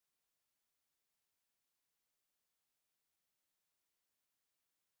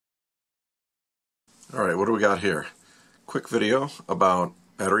Alright, what do we got here? Quick video about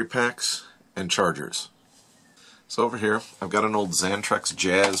battery packs and chargers. So over here I've got an old Xantrex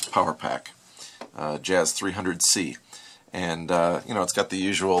Jazz power pack, Jazz 300C, and you know, it's got the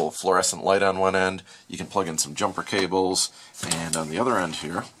usual fluorescent light on one end. You can plug in some jumper cables, and on the other end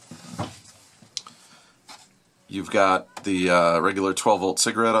here you've got the regular 12-volt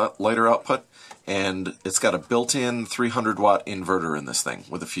cigarette lighter output, and it's got a built-in 300-watt inverter in this thing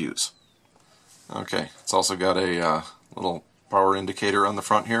with a fuse. Okay, it's also got a little power indicator on the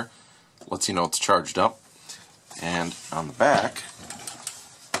front here. Lets you know it's charged up. And on the back,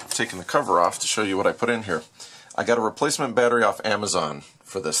 I've taken the cover off to show you what I put in here. I got a replacement battery off Amazon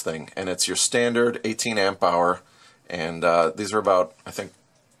for this thing, and it's your standard 18 amp hour, and these are about, I think,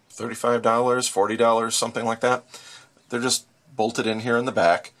 $35, $40, something like that. They're just bolted in here in the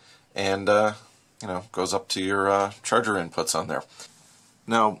back, and you know, goes up to your charger inputs on there.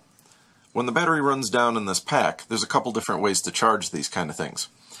 Now, when the battery runs down in this pack, there's a couple different ways to charge these kind of things.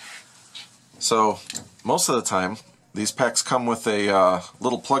 So most of the time these packs come with a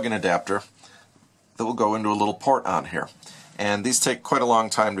little plug-in adapter that will go into a little port on here, and these take quite a long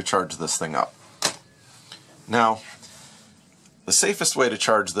time to charge this thing up. Now, the safest way to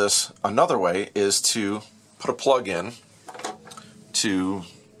charge this, another way, is to put a plug in to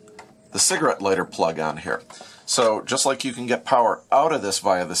the cigarette lighter plug on here. So just like you can get power out of this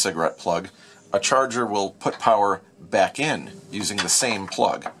via the cigarette plug, a charger will put power back in using the same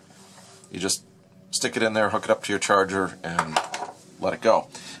plug. You just stick it in there, hook it up to your charger, and let it go.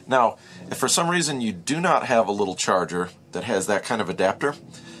 Now, if for some reason you do not have a little charger that has that kind of adapter,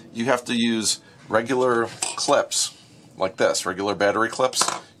 you have to use regular clips like this, regular battery clips,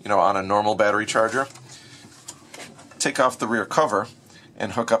 you know, on a normal battery charger. Take off the rear cover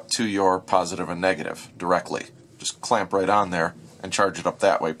and hook up to your positive and negative directly. Just clamp right on there and charge it up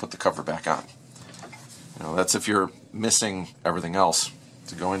that way, put the cover back on. You know, that's if you're missing everything else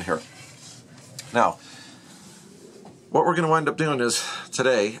to go in here. Now, what we're going to wind up doing is,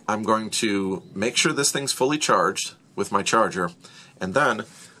 today, I'm going to make sure this thing's fully charged with my charger, and then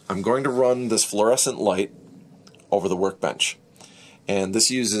I'm going to run this fluorescent light over the workbench. And this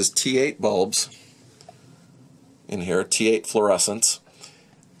uses T8 bulbs in here, T8 fluorescents,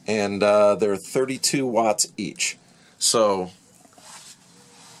 and they're 32 watts each. So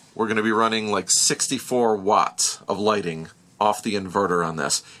we're going to be running like 64 watts of lighting off the inverter on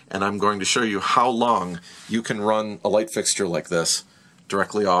this, and I'm going to show you how long you can run a light fixture like this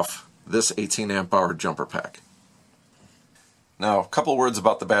directly off this 18 amp hour jumper pack. Now, a couple words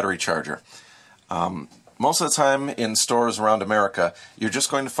about the battery charger. Most of the time in stores around America, you're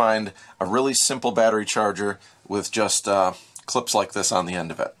just going to find a really simple battery charger with just clips like this on the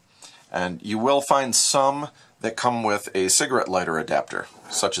end of it. And you will find some that come with a cigarette lighter adapter,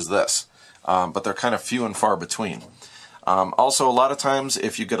 such as this, but they're kind of few and far between. Also, a lot of times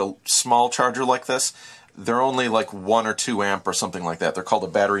if you get a small charger like this, they're only like 1 or 2 amp or something like that. They're called a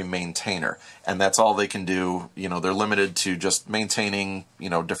battery maintainer, and that's all they can do. You know, they're limited to just maintaining, you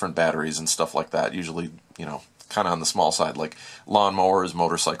know, different batteries and stuff like that, usually, you know, kind of on the small side, like lawnmowers,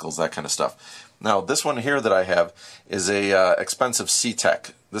 motorcycles, that kind of stuff. Now, this one here that I have is a expensive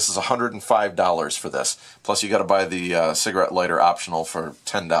CTEK. This is $105 for this. Plus, you got to buy the cigarette lighter optional for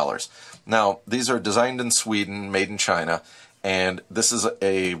 $10. Now, these are designed in Sweden, made in China, and this is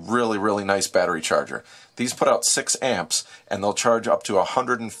a really, really nice battery charger. These put out 6 amps, and they'll charge up to a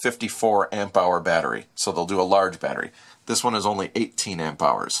 154 amp hour battery. So they'll do a large battery. This one is only 18 amp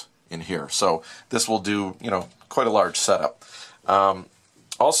hours in here. So this will do, you know, quite a large setup.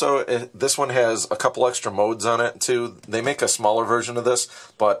 Also, this one has a couple extra modes on it too. They make a smaller version of this,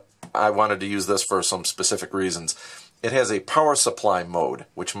 but I wanted to use this for some specific reasons. It has a power supply mode,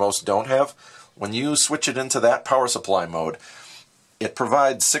 which most don't have. When you switch it into that power supply mode, it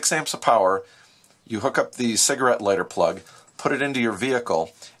provides 6 amps of power. You hook up the cigarette lighter plug, put it into your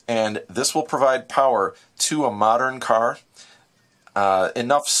vehicle, and this will provide power to a modern car,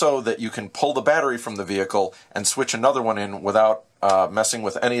 enough so that you can pull the battery from the vehicle and switch another one in without messing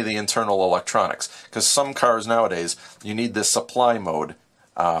with any of the internal electronics. Because some cars nowadays, you need this supply mode,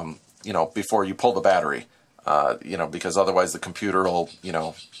 you know, before you pull the battery. You know, because otherwise the computer will, you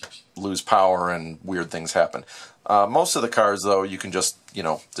know, lose power and weird things happen. Most of the cars, though, you can just, you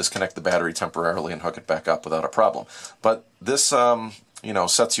know, disconnect the battery temporarily and hook it back up without a problem. But this, you know,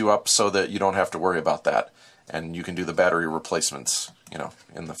 sets you up so that you don't have to worry about that. And you can do the battery replacements, you know,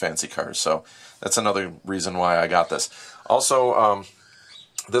 in the fancy cars. So that's another reason why I got this. Also,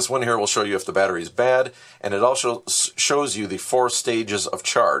 this one here will show you if the battery is bad, and it also shows you the 4 stages of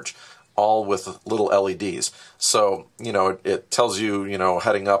charge, all with little LEDs. So, you know, it tells you, you know,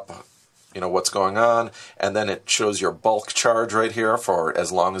 heading up what's going on, and then it shows your bulk charge right here for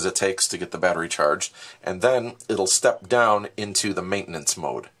as long as it takes to get the battery charged, and then it'll step down into the maintenance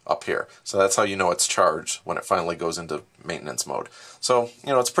mode up here. So that's how you know it's charged when it finally goes into maintenance mode. So,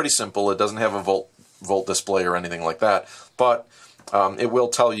 it's pretty simple. It doesn't have a volt display or anything like that, but it will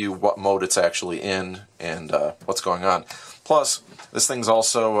tell you what mode it's actually in and what's going on. Plus, this thing's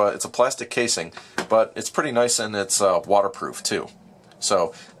also, it's a plastic casing, but it's pretty nice and it's waterproof too.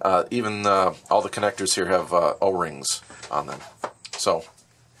 So even all the connectors here have O-rings on them. So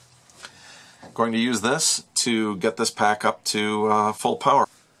I'm going to use this to get this pack up to full power.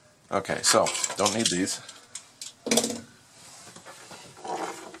 Okay, so don't need these.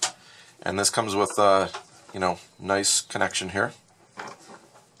 And this comes with nice connection here.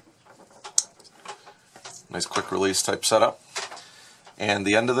 Nice quick release type setup. And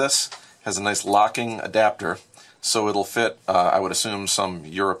the end of this has a nice locking adapter, so it'll fit, I would assume, some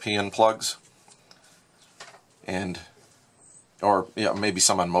European plugs, or maybe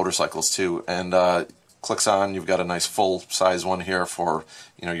some on motorcycles too. And clicks on. You've got a nice full size one here for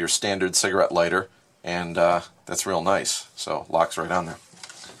your standard cigarette lighter, and that's real nice. So locks right on there.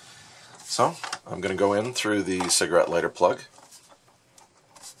 So I'm going to go in through the cigarette lighter plug.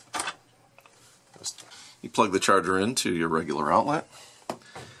 You plug the charger into your regular outlet.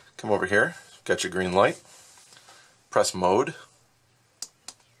 Come over here, got your green light. Press mode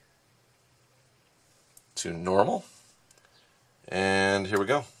to normal. And here we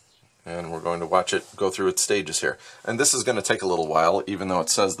go. And we're going to watch it go through its stages here. And this is going to take a little while, even though it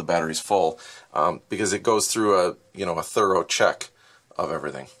says the battery's full, because it goes through a thorough check of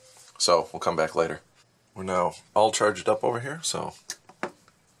everything. So we'll come back later. We're now all charged up over here, so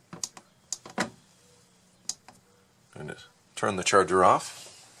I'm going to turn the charger off.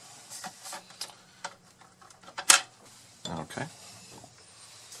 Okay.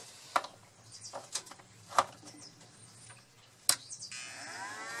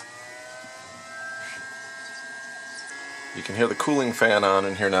 You can hear the cooling fan on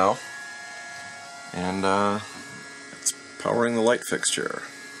in here now, and it's powering the light fixture.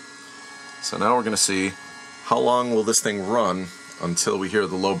 So now we're going to see how long will this thing run until we hear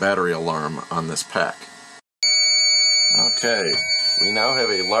the low battery alarm on this pack. Okay, we now have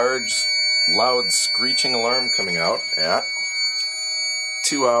a large, loud screeching alarm coming out at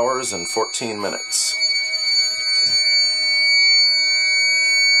 2 hours and 14 minutes.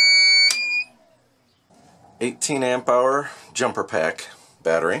 $18 amp jumper pack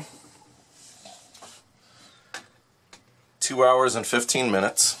battery. 2 hours and 15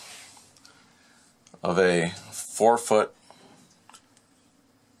 minutes of a 4-foot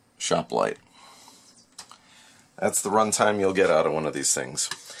shop light. That's the runtime you'll get out of one of these things.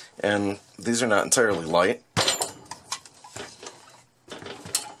 And these are not entirely light.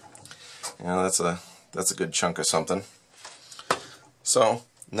 Yeah, that's a good chunk of something. So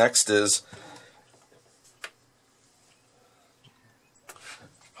next is,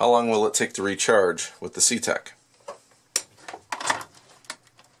 how long will it take to recharge with the CTEK?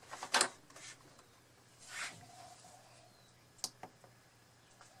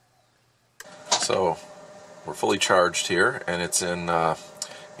 So we're fully charged here, and it's in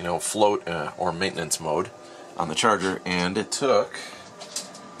float or maintenance mode on the charger, and it took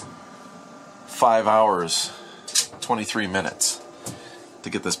 5 hours 23 minutes to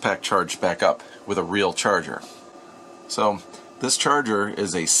get this pack charged back up with a real charger. So this charger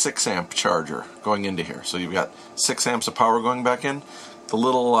is a 6 amp charger going into here, so you've got 6 amps of power going back in. The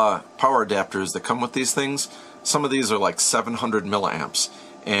little power adapters that come with these things, some of these are like 700 milliamps.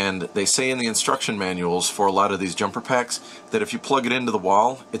 And they say in the instruction manuals for a lot of these jumper packs that if you plug it into the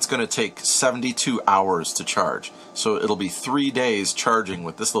wall, it's going to take 72 hours to charge. So it'll be 3 days charging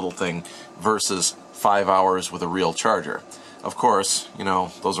with this little thing versus 5 hours with a real charger. Of course,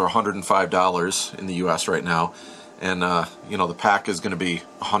 those are $105 in the US right now. And, the pack is going to be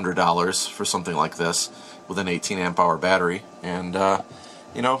 $100 for something like this with an 18 amp hour battery. And,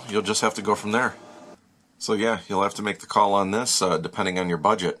 you'll just have to go from there. So yeah, you'll have to make the call on this depending on your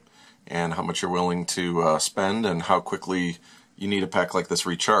budget and how much you're willing to spend and how quickly you need a pack like this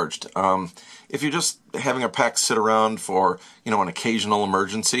recharged. If you're just having a pack sit around for an occasional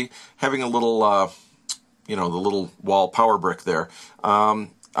emergency, having a little the little wall power brick there,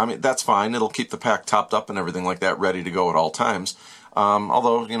 that's fine. It'll keep the pack topped up and everything like that, ready to go at all times.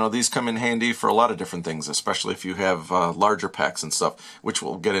 Although, these come in handy for a lot of different things, especially if you have larger packs and stuff, which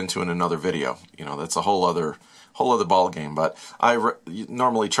we'll get into in another video. That's a whole other ball game. But I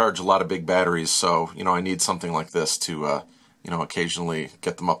normally charge a lot of big batteries, so I need something like this to occasionally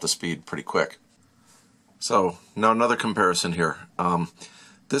get them up to speed pretty quick. So now another comparison here.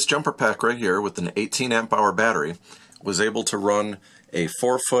 this jumper pack right here with an 18 amp hour battery was able to run a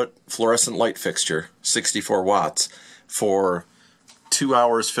 4-foot fluorescent light fixture, 64 watts, for 2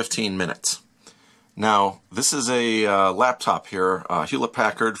 hours 15 minutes. Now, this is a laptop here,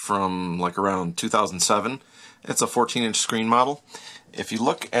 Hewlett-Packard from like around 2007. It's a 14-inch screen model. If you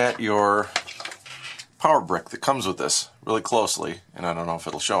look at your power brick that comes with this really closely, and I don't know if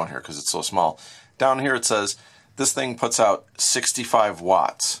it'll show in here because it's so small, down here it says this thing puts out 65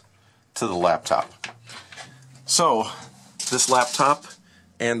 watts to the laptop. So this laptop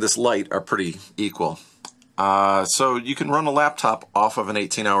and this light are pretty equal. So you can run a laptop off of an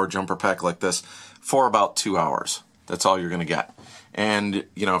 18-hour jumper pack like this for about 2 hours. That's all you're going to get. And,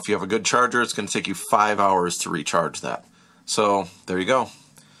 you know, if you have a good charger, it's going to take you 5 hours to recharge that. So there you go.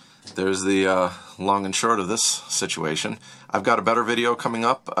 There's the long and short of this situation. I've got a better video coming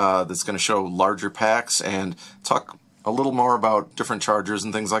up that's going to show larger packs and talk a little more about different chargers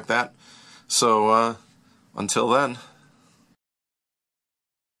and things like that. So until then,